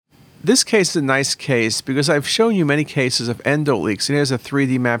This case is a nice case because I've shown you many cases of endoleaks, and here's a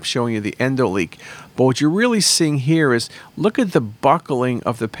 3D map showing you the endoleak. But what you're really seeing here is, look at the buckling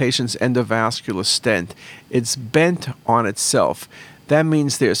of the patient's endovascular stent. It's bent on itself. That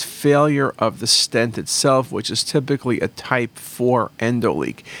means there's failure of the stent itself, which is typically a type 4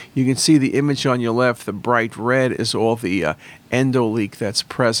 endoleak. You can see the image on your left, the bright red is all the endoleak that's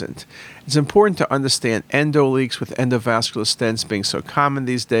present. It's important to understand endoleaks with endovascular stents being so common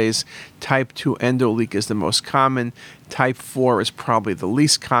these days. Type 2 endoleak is the most common. Type 4 is probably the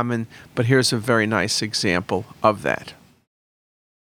least common, but here's a very nice example of that.